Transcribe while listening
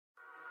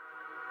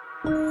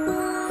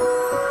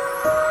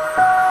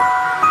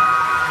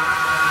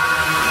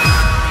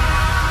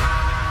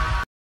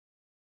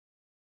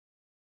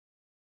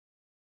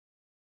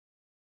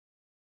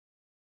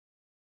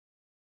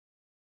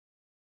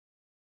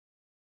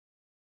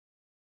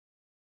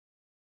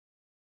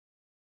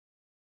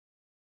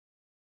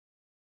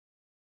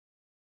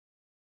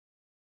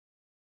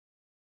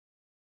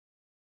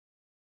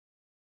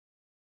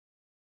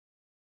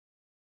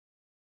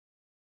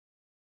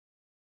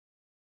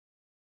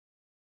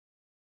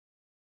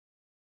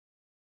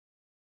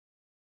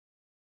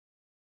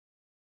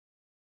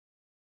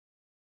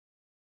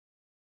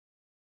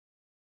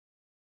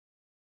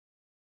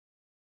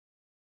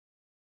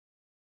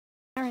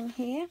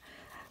Here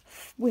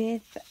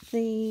with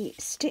the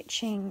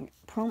stitching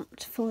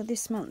prompt for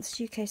this month's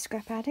UK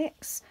Scrap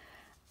Addicts,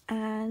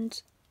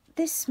 and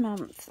this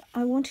month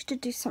I wanted to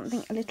do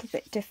something a little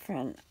bit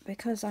different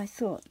because I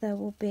thought there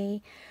will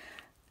be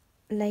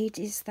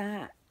ladies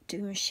that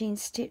do machine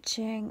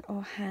stitching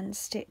or hand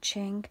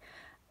stitching,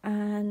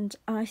 and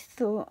I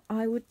thought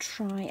I would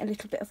try a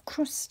little bit of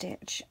cross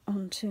stitch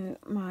onto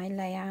my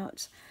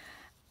layout.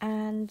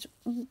 And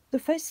the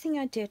first thing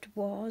I did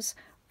was,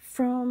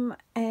 from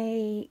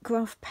a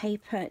graph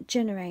paper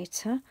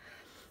generator,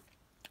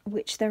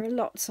 which there are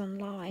lots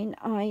online,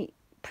 I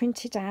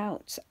printed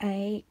out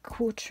a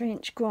 1/4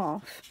 inch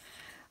graph,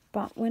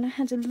 but when I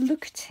had a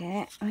look at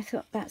it I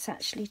thought that's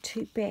actually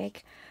too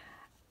big,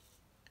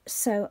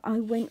 so I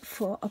went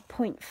for a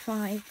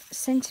 0.5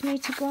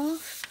 centimetre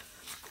graph,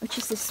 which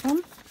is this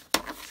one.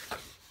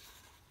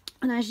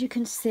 And as you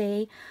can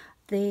see,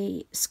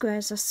 the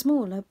squares are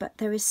smaller, but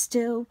there is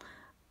still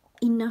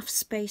enough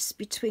space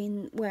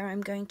between where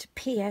I'm going to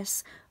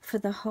PS for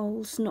the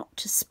holes not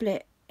to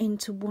split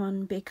into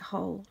one big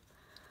hole.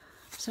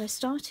 So I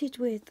started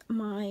with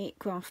my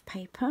graph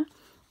paper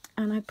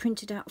and I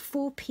printed out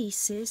 4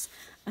 pieces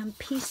and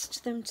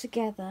pieced them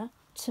together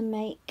to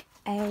make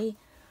a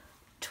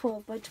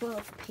 12 by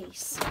 12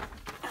 piece.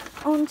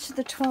 Onto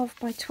the 12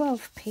 by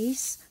 12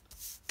 piece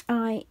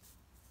I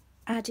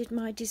added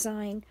my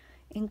design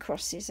in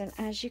crosses, and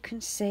as you can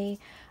see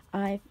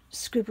I've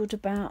scribbled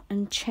about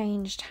and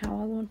changed how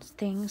I wanted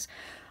things.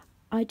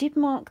 I did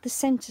mark the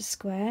centre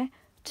square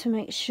to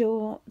make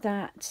sure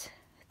that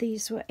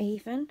these were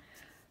even,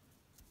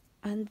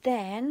 and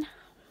then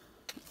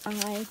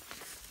I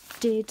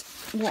did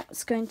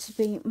what's going to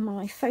be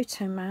my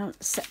photo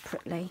mount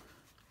separately.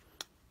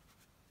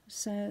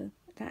 So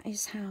that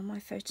is how my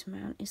photo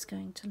mount is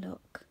going to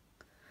look.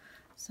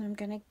 So I'm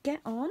going to get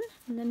on,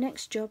 and the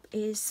next job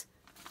is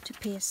to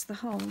pierce the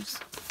holes.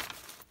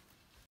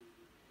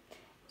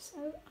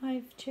 So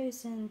I've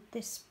chosen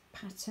this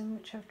pattern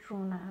which I've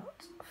drawn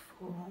out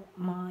for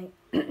my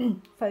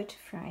photo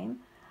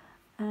frame,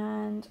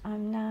 and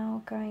I'm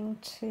now going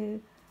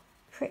to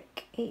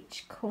prick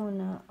each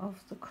corner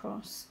of the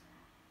cross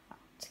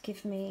to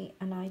give me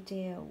an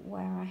idea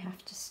where I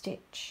have to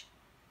stitch.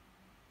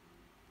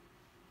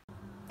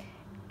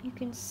 You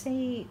can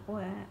see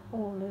where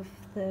all of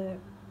the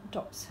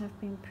dots have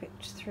been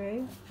pricked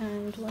through,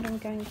 and what I'm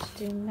going to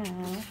do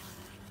now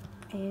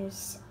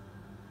is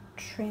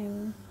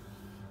trim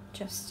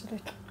just a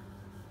little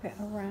bit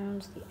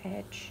around the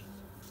edge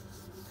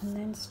and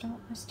then start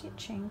my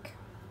stitching.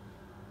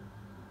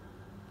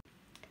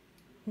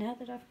 Now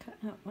that I've cut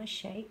out my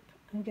shape,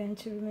 I'm going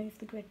to remove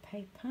the grid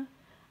paper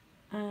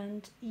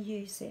and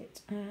use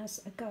it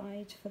as a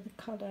guide for the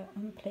colour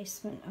and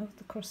placement of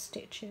the cross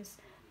stitches,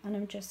 and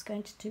I'm just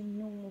going to do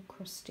normal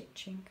cross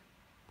stitching.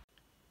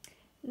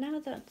 Now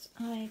that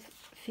I've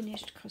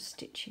finished cross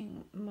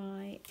stitching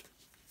my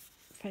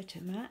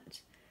photo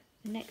mat,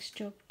 the next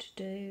job to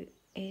do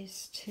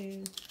is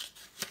to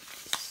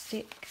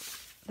stick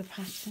the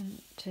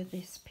pattern to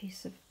this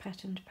piece of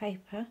patterned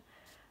paper,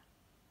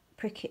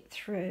 prick it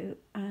through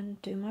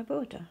and do my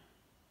border.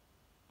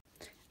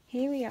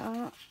 Here we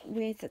are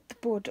with the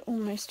border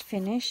almost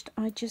finished.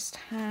 I just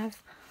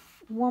have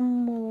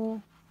one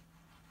more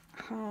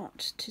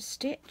heart to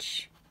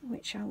stitch,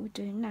 which I will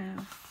do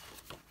now.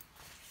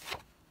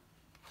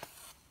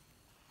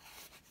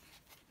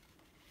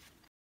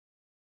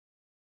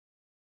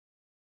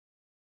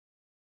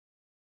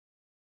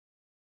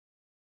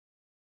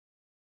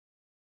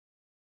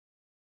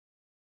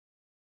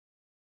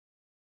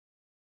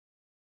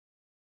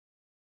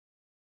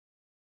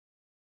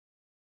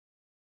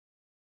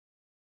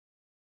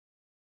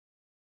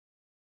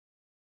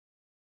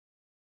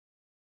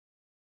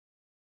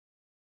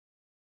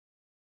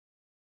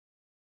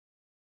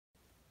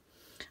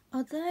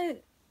 Although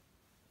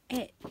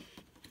it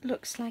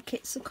looks like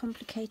it's a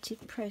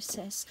complicated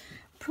process,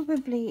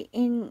 probably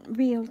in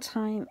real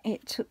time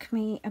it took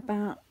me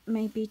about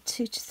maybe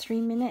 2 to 3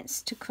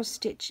 minutes to cross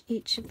stitch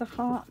each of the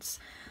hearts.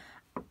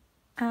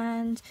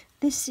 And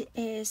this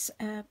is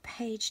a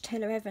Paige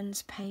Taylor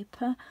Evans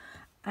paper,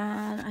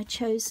 and I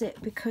chose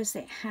it because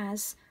it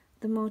has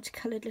the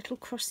multicoloured little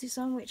crosses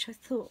on, which I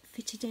thought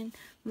fitted in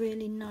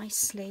really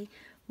nicely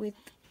with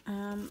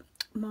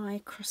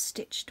my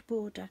cross-stitched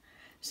border.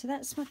 So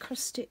that's my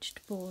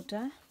cross-stitched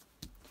border,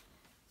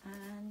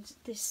 and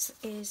this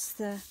is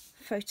the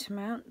photo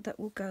mount that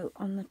will go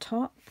on the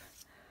top.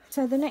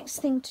 So the next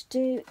thing to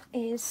do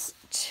is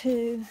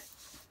to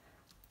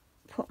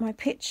put my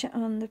picture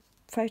on the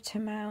photo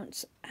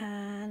mount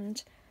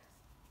and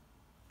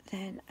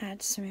then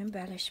add some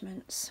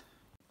embellishments.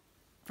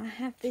 I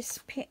have this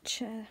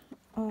picture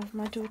of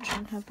my daughter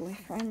and her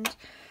boyfriend,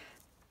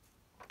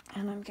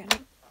 and I'm going to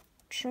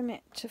trim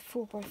it to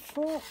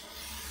 4x4,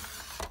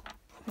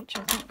 which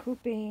I think will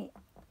be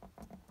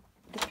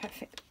the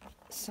perfect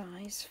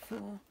size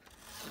for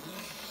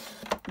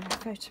my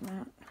photo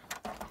mount.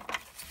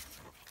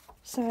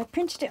 So I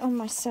printed it on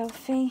my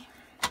selfie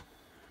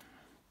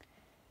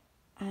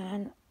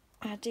and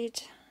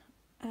added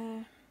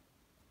a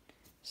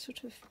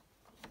sort of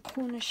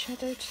corner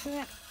shadow to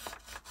it.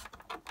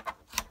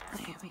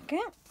 There we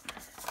go.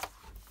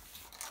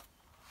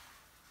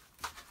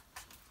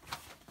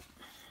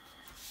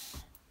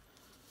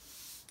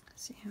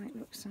 See how it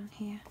looks on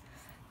here.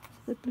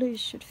 The blues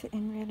should fit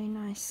in really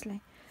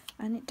nicely,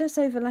 and it does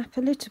overlap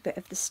a little bit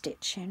of the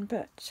stitching,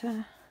 but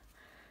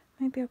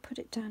maybe I'll put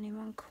it down in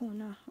one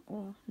corner,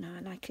 or no,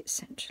 I like it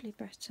centrally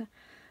better.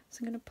 So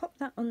I'm going to pop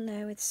that on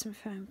there with some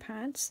foam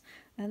pads,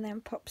 and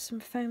then pop some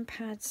foam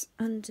pads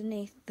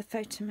underneath the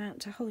photo mount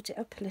to hold it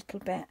up a little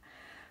bit.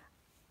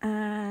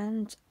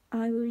 And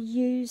I will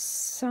use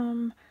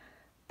some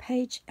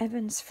Paige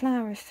Evans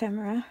flower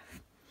ephemera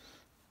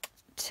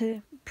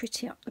to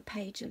pretty up the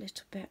page a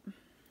little bit.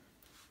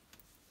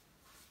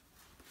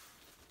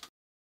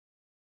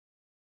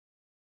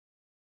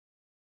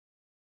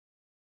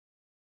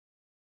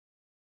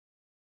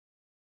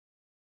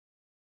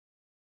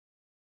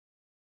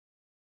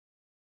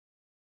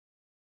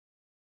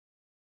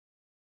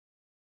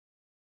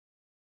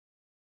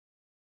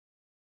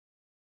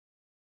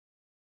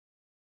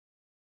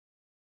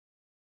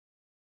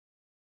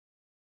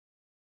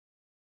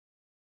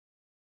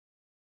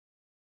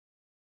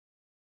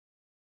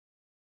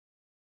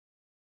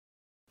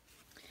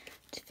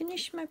 To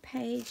finish my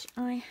page,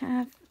 I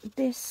have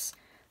this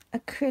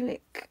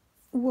acrylic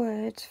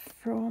word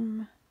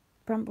from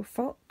Bramble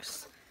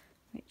Fox,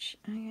 which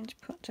I'm going to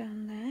put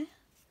down there.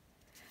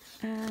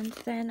 And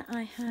then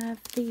I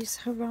have these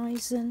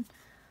horizon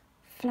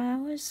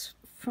flowers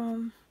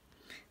from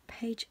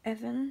Paige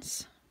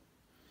Evans.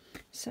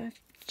 So I've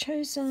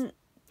chosen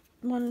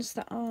ones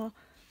that are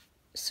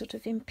sort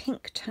of in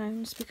pink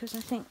tones because I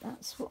think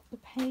that's what the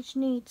page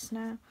needs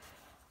now.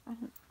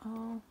 And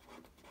I'll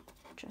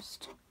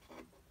just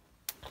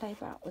play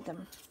about with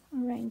them,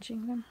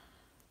 arranging them.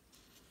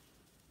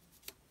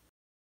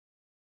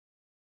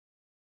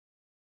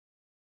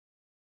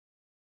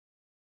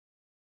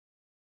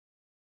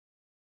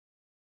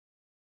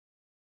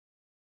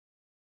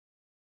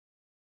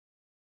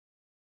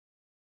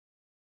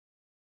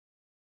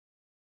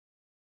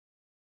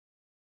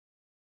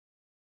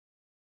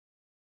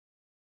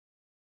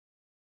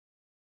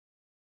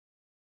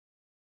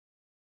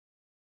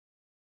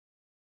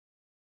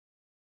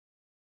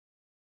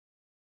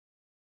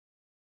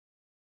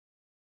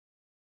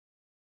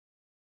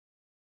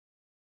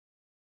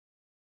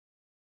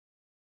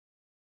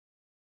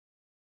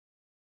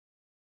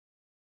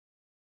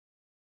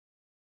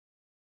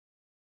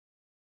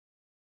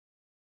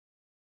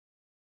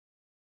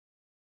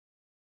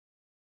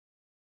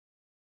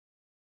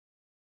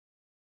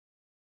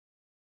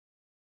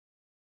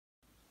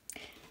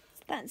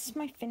 That's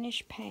my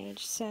finished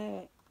page.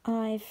 So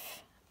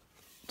I've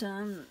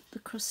done the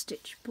cross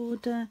stitch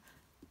border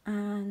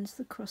and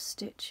the cross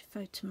stitch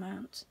photo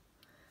mount,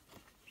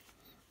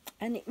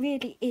 and it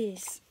really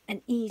is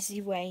an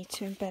easy way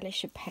to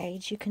embellish a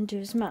page. You can do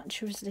as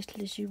much or as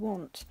little as you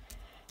want,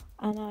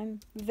 and I'm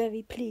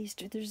very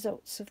pleased with the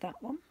results of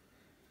that one.